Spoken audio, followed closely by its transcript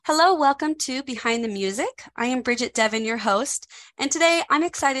Hello, welcome to Behind the Music. I am Bridget Devon, your host, and today I'm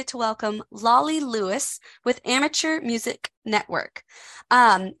excited to welcome Lolly Lewis with Amateur Music Network.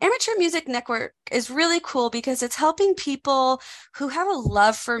 Amateur Music Network is really cool because it's helping people who have a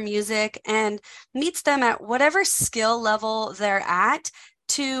love for music and meets them at whatever skill level they're at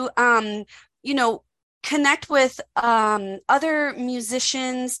to, you know, connect with other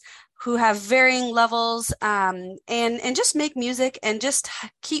musicians who have varying levels and just make music and just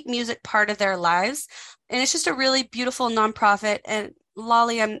keep music part of their lives. And it's just a really beautiful nonprofit. And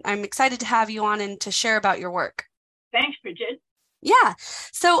Lolly, I'm excited to have you on and to share about your work. Thanks, Bridget. Yeah.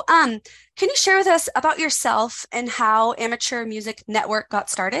 So can you share with us about yourself and how Amateur Music Network got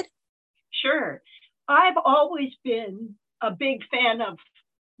started? Sure. I've always been a big fan of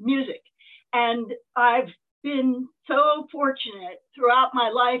music, and I've been so fortunate throughout my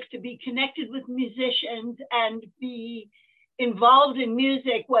life to be connected with musicians and be involved in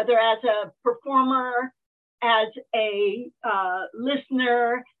music, whether as a performer, as a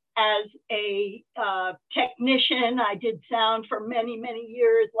listener, as a technician. I did sound for many, many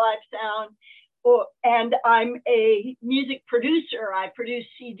years, live sound. And I'm a music producer. I produce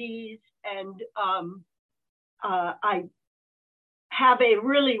CDs, and I have a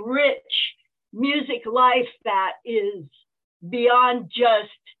really rich music life that is beyond just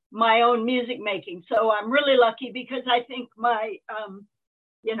my own music making. So I'm really lucky because I think I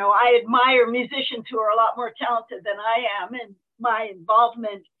admire musicians who are a lot more talented than I am, and my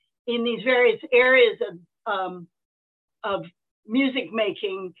involvement in these various areas of music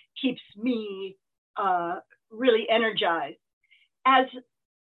making keeps me really energized. As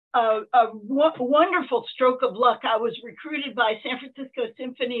a wonderful stroke of luck, I was recruited by San Francisco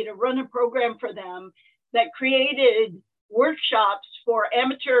Symphony to run a program for them that created workshops for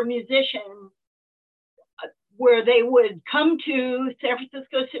amateur musicians where they would come to San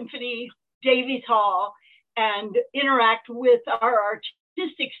Francisco Symphony Davies Hall and interact with our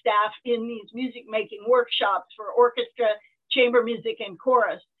artistic staff in these music making workshops for orchestra, chamber music, and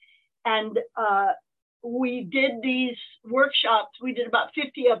chorus. And we did these workshops. We did about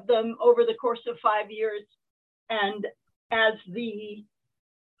 50 of them over the course of 5 years. And as the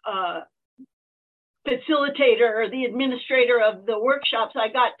facilitator or the administrator of the workshops, I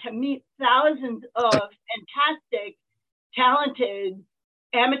got to meet thousands of fantastic, talented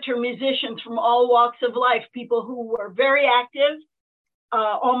amateur musicians from all walks of life, people who were very active,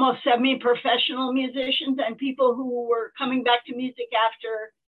 almost semi-professional musicians, and people who were coming back to music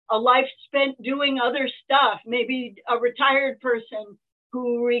after a life spent doing other stuff, maybe a retired person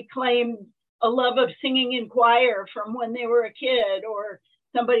who reclaimed a love of singing in choir from when they were a kid, or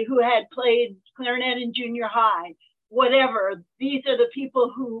somebody who had played clarinet in junior high, whatever. These are the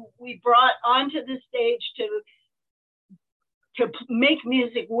people who we brought onto the stage to make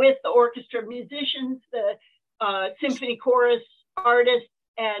music with the orchestra musicians, the symphony chorus artists,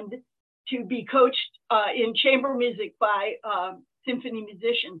 and to be coached in chamber music by symphony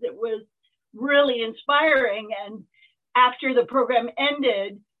musicians. It was really inspiring. And after the program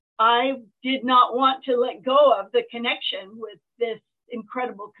ended, I did not want to let go of the connection with this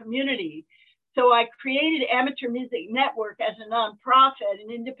incredible community. So I created Amateur Music Network as a nonprofit, an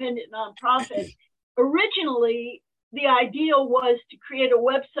independent nonprofit. Originally, the idea was to create a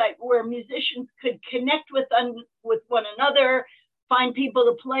website where musicians could connect with one another, find people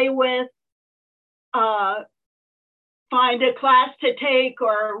to play with, find a class to take,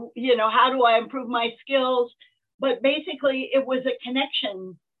 or, how do I improve my skills? But basically, it was a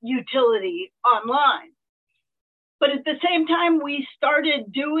connection utility online. But at the same time, we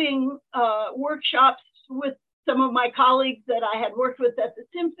started doing workshops with some of my colleagues that I had worked with at the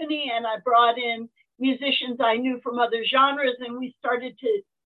symphony, and I brought in musicians I knew from other genres, and we started to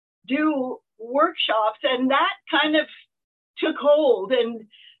do workshops, and that kind of took hold. And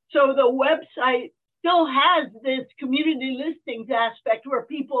so the website still has this community listings aspect where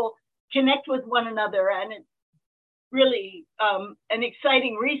people connect with one another, and it's really an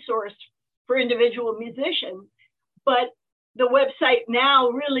exciting resource for individual musicians. But the website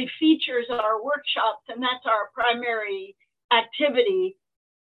now really features our workshops, and that's our primary activity.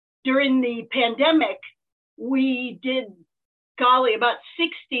 During the pandemic, we did, about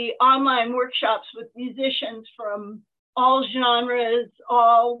 60 online workshops with musicians from all genres,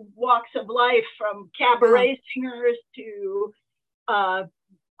 all walks of life, from cabaret singers to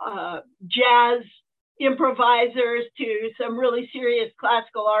jazz improvisers to some really serious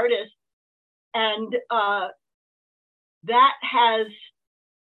classical artists. And that has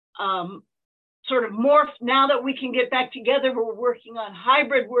sort of morphed. Now that we can get back together, we're working on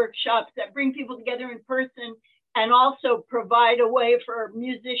hybrid workshops that bring people together in person and also provide a way for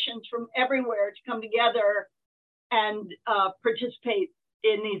musicians from everywhere to come together and participate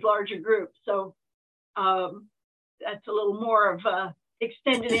in these larger groups. So that's a little more of a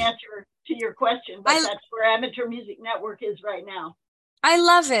extended answer to your question, but that's where Amateur Music Network is right now. I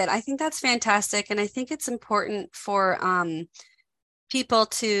love it. I think that's fantastic. And I think it's important for people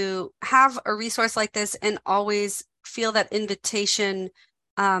to have a resource like this and always feel that invitation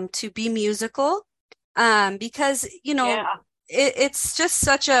to be musical, because, you know, Yeah. it's just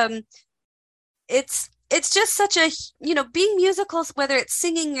such a, it's just such a, you know, being musical, whether it's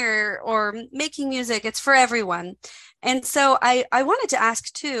singing or making music, it's for everyone. And so I wanted to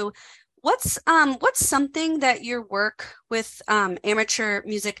ask too, what's something that your work with Amateur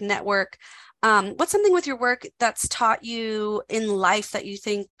Music Network, what's something with your work that's taught you in life that you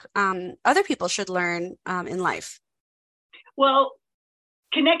think other people should learn in life? Well,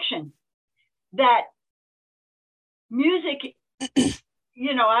 connection. That music,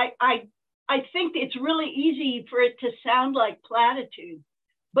 you know, I think it's really easy for it to sound like platitudes,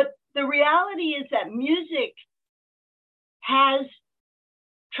 but the reality is that music has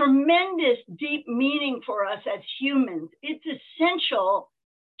tremendous deep meaning for us as humans. It's essential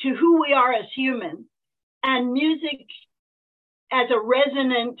to who we are as humans. And music as a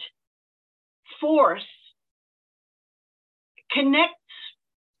resonant force connects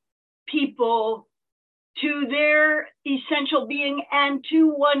people to their essential being and to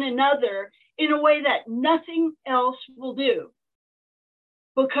one another in a way that nothing else will do.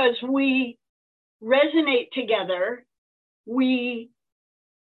 Because we resonate together, we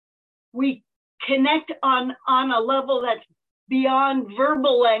connect on a level that's beyond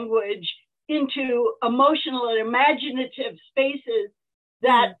verbal language into emotional and imaginative spaces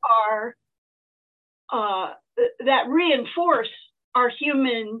that are that reinforce our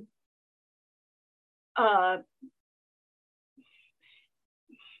human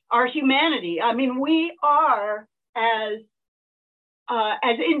our humanity. I mean, we are as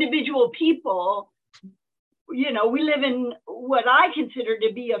individual people, you know, we live in what I consider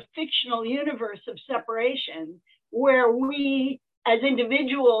to be a fictional universe of separation, where we as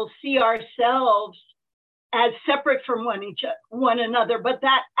individuals see ourselves as separate from one another, but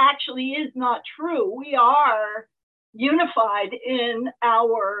that actually is not true. We are unified in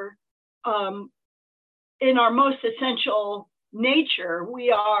our most essential nature.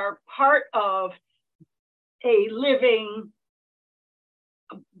 We are part of a living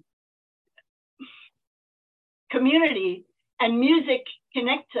community, and music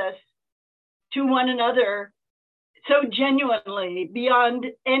connects us to one another so genuinely beyond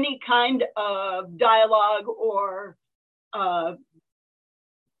any kind of dialogue or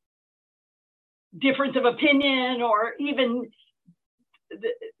difference of opinion, or even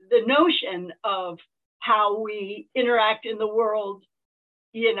the notion of how we interact in the world,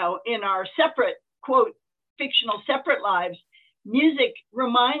 you know, in our separate, quote, fictional separate lives. Music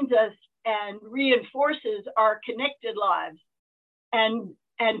reminds us and reinforces our connected lives. And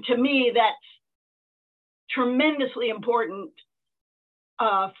to me, that's tremendously important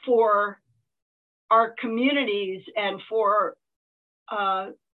for our communities and for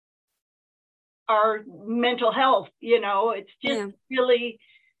our mental health. You know, it's just really,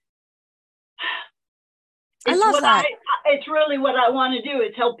 I love that. It's really what I want to do,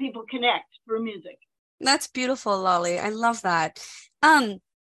 is help people connect through music. That's beautiful, Lolly. I love that.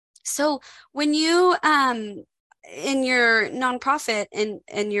 So when you in your nonprofit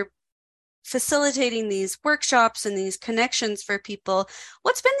and you're facilitating these workshops and these connections for people,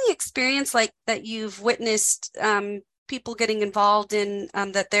 what's been the experience like that you've witnessed people getting involved in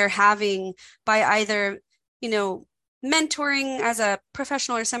that they're having by either, you know, mentoring as a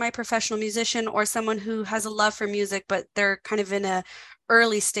professional or semi-professional musician, or someone who has a love for music, but they're kind of in a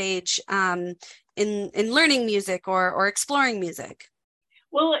early stage in learning music or exploring music?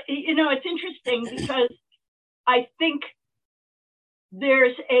 Well, you know, it's interesting because I think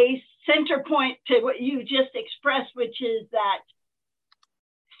there's a center point to what you just expressed, which is that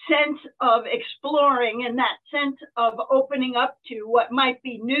sense of exploring and that sense of opening up to what might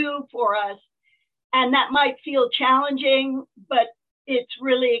be new for us. And that might feel challenging, but it's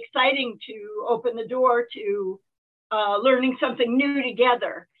really exciting to open the door to learning something new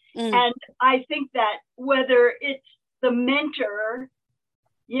together. And I think that whether it's the mentor,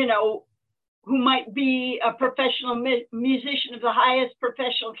 you know, who might be a professional musician of the highest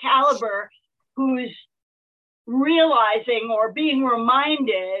professional caliber, who's realizing or being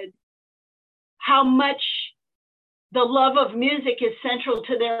reminded how much the love of music is central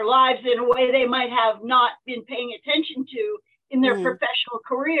to their lives in a way they might have not been paying attention to in their professional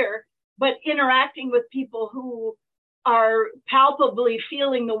career, but interacting with people who are palpably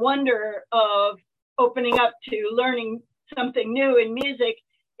feeling the wonder of opening up to learning something new in music,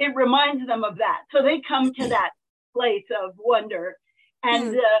 it reminds them of that. So they come to that place of wonder.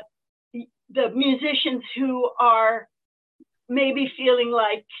 And the musicians who are maybe feeling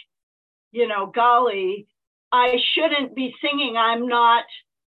like, you know, golly, I shouldn't be singing. I'm not,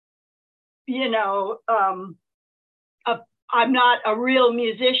 you know, I'm not a real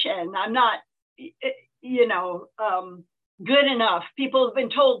musician. I'm not, you know, good enough. People have been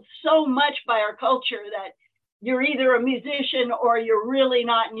told so much by our culture that you're either a musician or you're really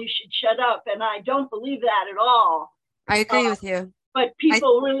not, and you should shut up. And I don't believe that at all. I agree with you. But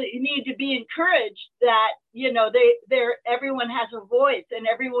people really need to be encouraged that, you know, everyone has a voice, and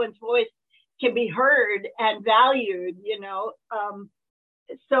everyone's voice can be heard and valued, you know.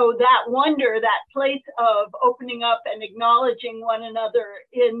 So that wonder, that place of opening up and acknowledging one another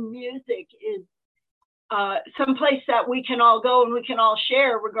in music is some place that we can all go and we can all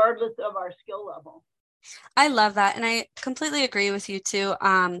share regardless of our skill level. I love that. And I completely agree with you too.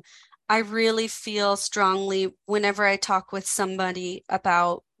 I really feel strongly whenever I talk with somebody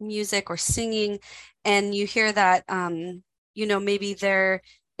about music or singing, and you hear that, you know, maybe their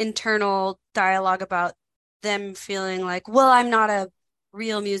internal dialogue about them feeling like, well, I'm not a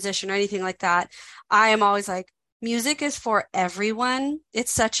real musician or anything like that. I am always like, music is for everyone.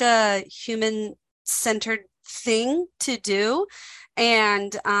 It's such a human-centered thing to do.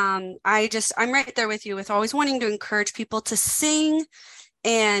 And I'm right there with you with always wanting to encourage people to sing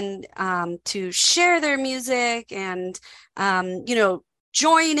and to share their music and you know,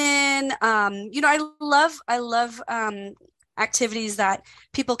 join in. You know, I love activities that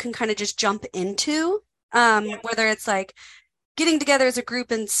people can kind of just jump into, whether it's like getting together as a group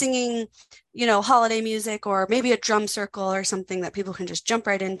and singing, you know, holiday music, or maybe a drum circle or something that people can just jump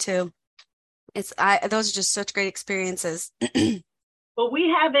right into. Those are just such great experiences. Well,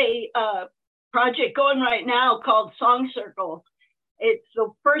 we have a project going right now called Song Circle. It's the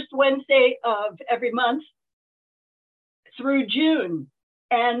first Wednesday of every month through June.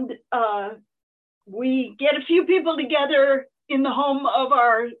 And we get a few people together in the home of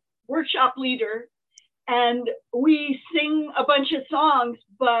our workshop leader, and we sing a bunch of songs,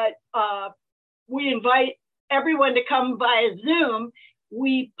 but we invite everyone to come via Zoom.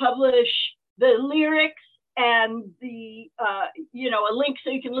 We publish the lyrics and the, you know, a link so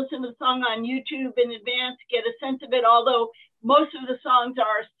you can listen to the song on YouTube in advance, get a sense of it, although most of the songs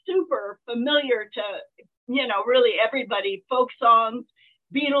are super familiar to, you know, really everybody. Folk songs,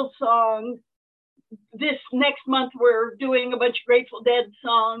 Beatles songs. This next month, we're doing a bunch of Grateful Dead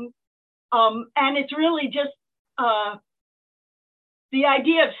songs. And it's really just the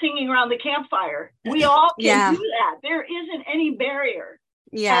idea of singing around the campfire. We all can do that. There isn't any barrier.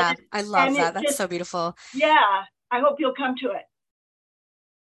 Yeah, I love that. That's so beautiful. Yeah, I hope you'll come to it.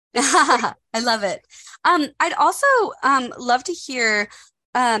 I love it. I'd also love to hear,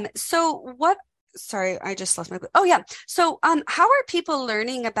 sorry, I just lost my, oh yeah. So how are people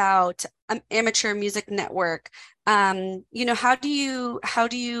learning about Amateur Music Network? You know, how do you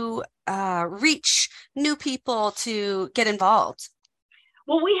reach new people to get involved?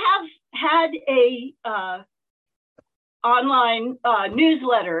 Well, we have had a online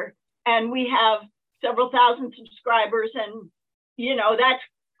newsletter, and we have several thousand subscribers, and you know, that's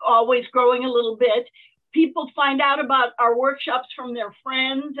always growing a little bit. People find out about our workshops from their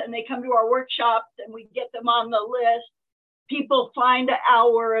friends, and they come to our workshops and we get them on the list. People find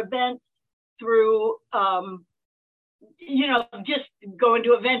our events through you know, just going to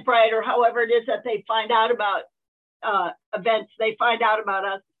Eventbrite or however it is that they find out about events, they find out about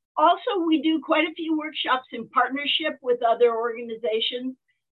us. Also, we do quite a few workshops in partnership with other organizations.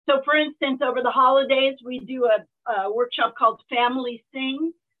 So for instance, over the holidays, we do a workshop called Family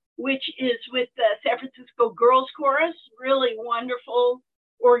Sing, which is with the San Francisco Girls Chorus, really wonderful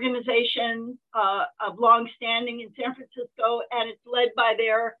organization of longstanding in San Francisco, and it's led by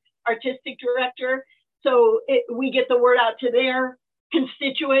their artistic director. So we get the word out to their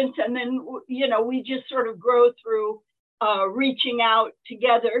constituents, and then, you know, we just sort of grow through reaching out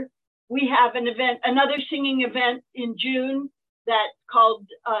together. We have an event, another singing event in June that's called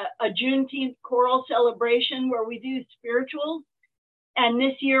a Juneteenth choral celebration, where we do spirituals. And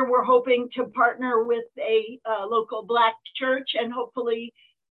this year we're hoping to partner with a local Black church and hopefully,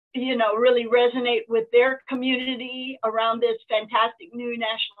 you know, really resonate with their community around this fantastic new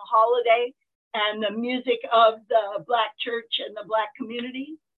national holiday and the music of the Black church and the Black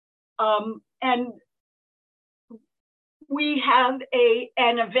community. And we have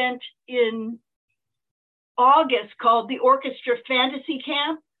an event in August called the Orchestra Fantasy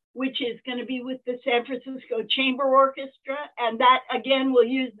Camp, which is going to be with the San Francisco Chamber Orchestra. And that, again, will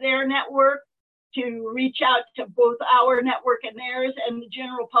use their network to reach out to both our network and theirs and the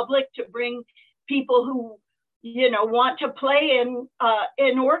general public to bring people who, want to play in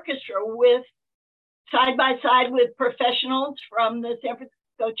an orchestra with side by side with professionals from the San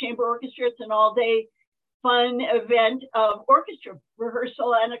Francisco Chamber Orchestra. It's an all-day fun event of orchestra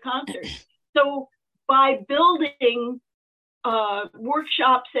rehearsal and a concert. So by building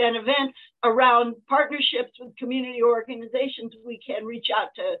workshops and events around partnerships with community organizations, we can reach out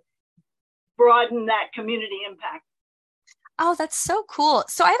to broaden that community impact. Oh, that's so cool.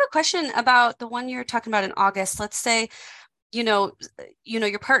 So I have a question about the one you're talking about in August. Let's say, you're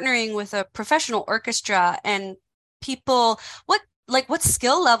partnering with a professional orchestra and people, what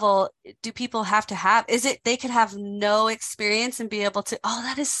skill level do people have to have? Is it they could have no experience and be able to, oh,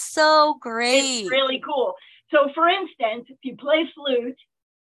 that is so great. It's really cool. So for instance, if you play flute,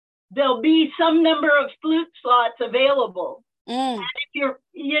 there'll be some number of flute slots available. And if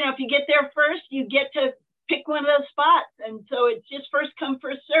if you get there first, you get to pick one of those spots. And so it's just first come,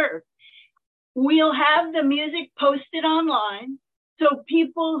 first serve. We'll have the music posted online so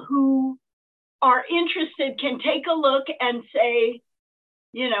people who are interested can take a look and say,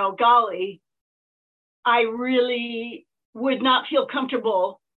 golly, I really would not feel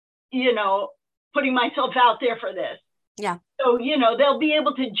comfortable, putting myself out there for this. Yeah. So, they'll be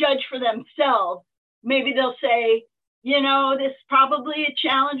able to judge for themselves. Maybe they'll say, this is probably a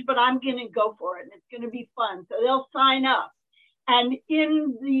challenge, but I'm going to go for it and it's going to be fun. So they'll sign up. And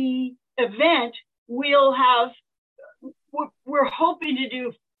in the event, we're hoping to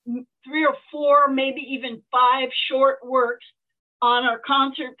do 3 or 4, maybe even 5 short works on our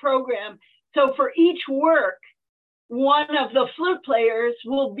concert program. So for each work, one of the flute players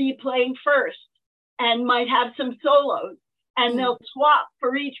will be playing first and might have some solos. And they'll swap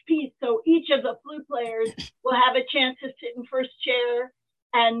for each piece. So each of the flute players will have a chance to sit in first chair.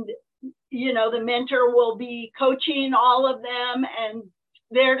 And, the mentor will be coaching all of them and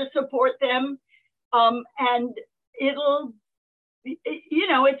there to support them. And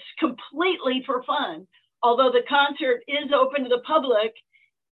it's completely for fun. Although the concert is open to the public,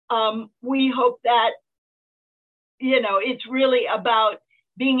 we hope that, it's really about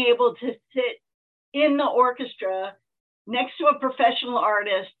being able to sit in the orchestra next to a professional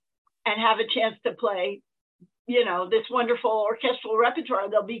artist and have a chance to play, this wonderful orchestral repertoire.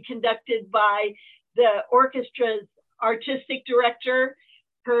 They'll be conducted by the orchestra's artistic director.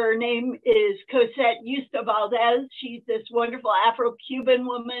 Her name is Cosette Yusta Valdez. She's this wonderful Afro-Cuban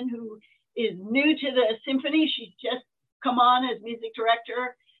woman who is new to the symphony. She's just come on as music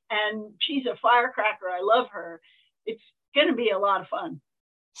director, and she's a firecracker. I love her. It's going to be a lot of fun.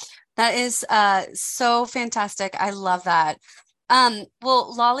 That is so fantastic. I love that.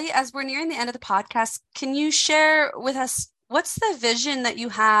 Well, Lolly, as we're nearing the end of the podcast, can you share with us what's the vision that you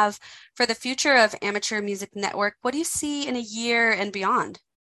have for the future of Amateur Music Network? What do you see in a year and beyond?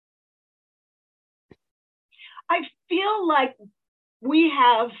 I feel like we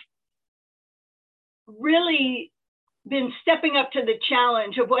have really been stepping up to the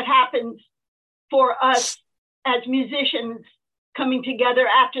challenge of what happens for us as musicians coming together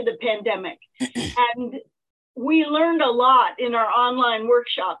after the pandemic. And we learned a lot in our online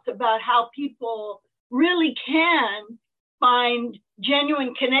workshops about how people really can find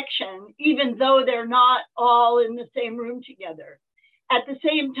genuine connection, even though they're not all in the same room together. At the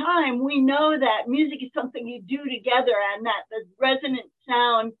same time, we know that music is something you do together, and that the resonant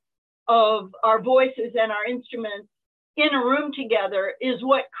sound of our voices and our instruments in a room together is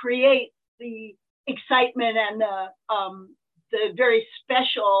what creates the excitement and the very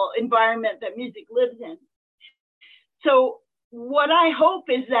special environment that music lives in. So what I hope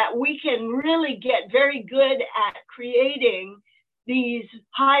is that we can really get very good at creating these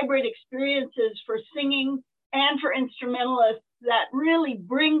hybrid experiences for singing and for instrumentalists that really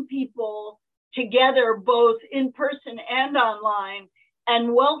bring people together both in person and online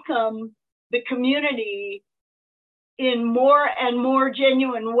and welcome the community in more and more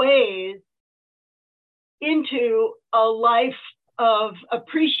genuine ways into a life of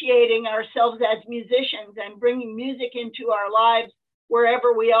appreciating ourselves as musicians and bringing music into our lives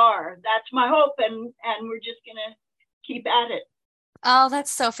wherever we are. That's my hope, and we're just going to keep at it. Oh,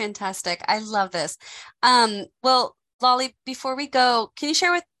 that's so fantastic. I love this. Well, Lolly, before we go, can you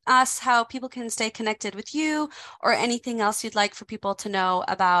share with us how people can stay connected with you or anything else you'd like for people to know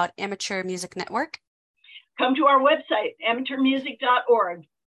about Amateur Music Network? Come to our website, amateurmusic.org,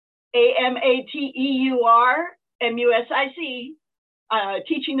 AMATEURMUSIC,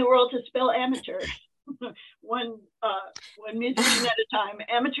 teaching the world to spell amateur. one musician at a time,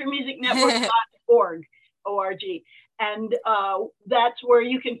 amateurmusicnetwork.org, O-R-G. And that's where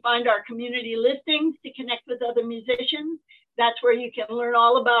you can find our community listings to connect with other musicians. That's where you can learn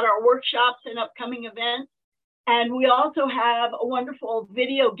all about our workshops and upcoming events. And we also have a wonderful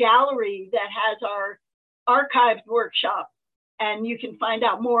video gallery that has our archived workshops. And you can find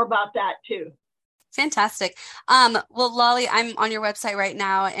out more about that too. Fantastic. Well, Lolly, I'm on your website right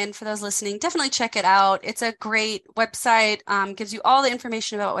now, and for those listening, definitely check it out. It's a great website, gives you all the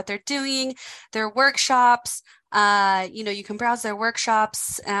information about what they're doing, their workshops. You can browse their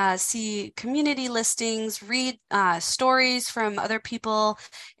workshops, see community listings, read stories from other people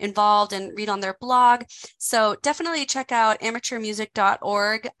involved, and read on their blog. So definitely check out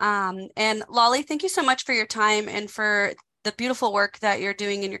amateurmusic.org. And Lolly, thank you so much for your time and for the beautiful work that you're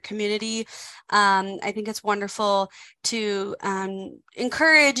doing in your community. I think it's wonderful to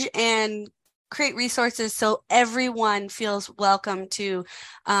encourage and create resources so everyone feels welcome to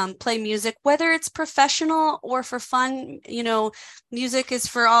play music, whether it's professional or for fun. Music is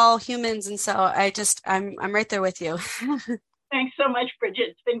for all humans. And so I'm right there with you. Thanks so much, Bridget.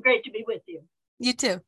 It's been great to be with you. You too.